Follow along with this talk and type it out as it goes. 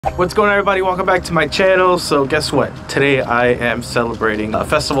What's going on, everybody? Welcome back to my channel. So guess what? Today I am celebrating a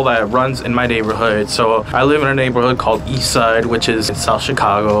festival that runs in my neighborhood. So I live in a neighborhood called Eastside, which is in South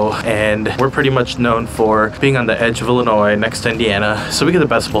Chicago, and we're pretty much known for being on the edge of Illinois next to Indiana. So we get the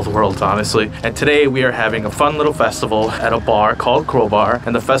best of both worlds, honestly. And today we are having a fun little festival at a bar called Crowbar,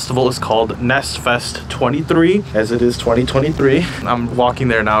 and the festival is called Nest Fest 23, as it is 2023. I'm walking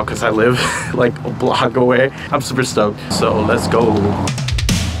there now because I live like a block away. I'm super stoked. So let's go.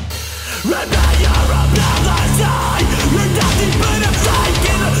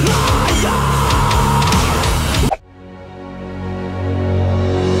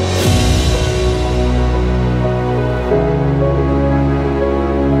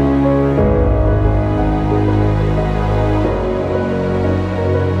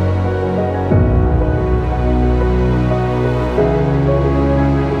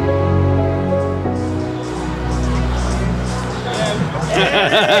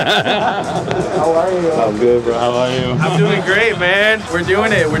 How are you? I'm good, bro. How are you? I'm doing great, man. We're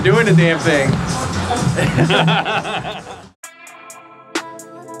doing it. We're doing the damn thing.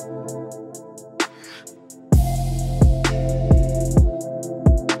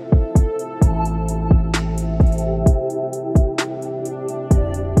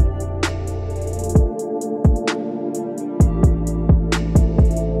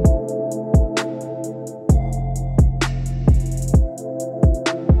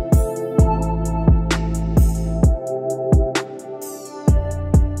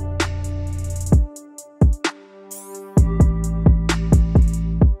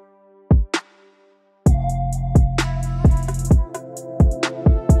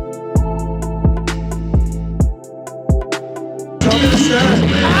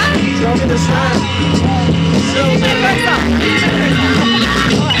 Show me the sun.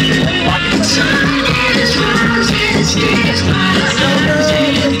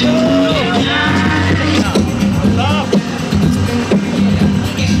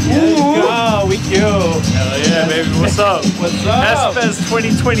 Hell yeah, baby. What's up? What's up? Nest Fest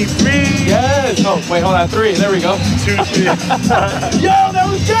 2023. Yes. Oh, wait, hold on. 3. There we go. 2, 3. Yo, that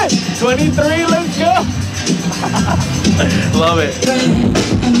was good. 23. Let's go. Love it.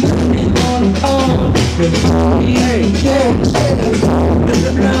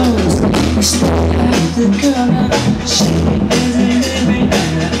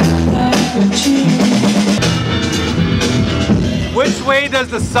 Which way does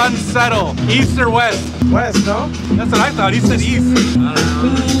the sun settle? East or west? West, no? That's what I thought. He said east. I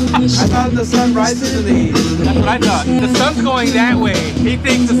don't know. I thought the sun rises in the east. That's what I thought. The sun's going that way. He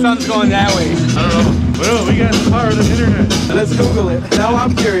thinks the sun's going that way. I don't know. Well, we got the power of the internet. Let's Google it. Now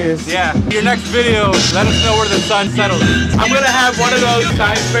I'm curious. Yeah. Your next video, let us know where the sun settles. I'm gonna have one of those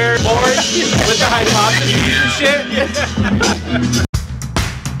Skyfair boards with the hypothesis and shit.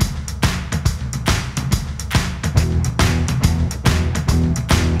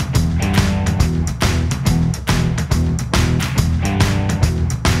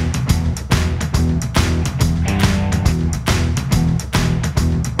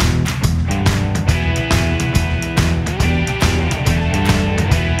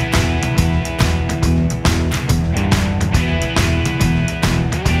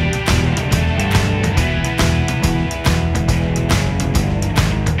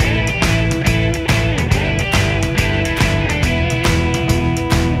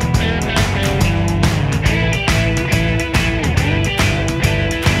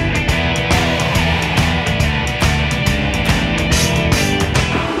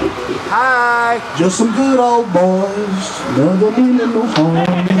 Just some good old boys, never meaning no harm.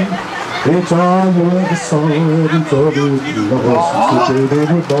 It's all you ever saw, and trouble you lost, such a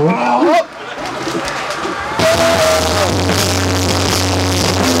baby boy.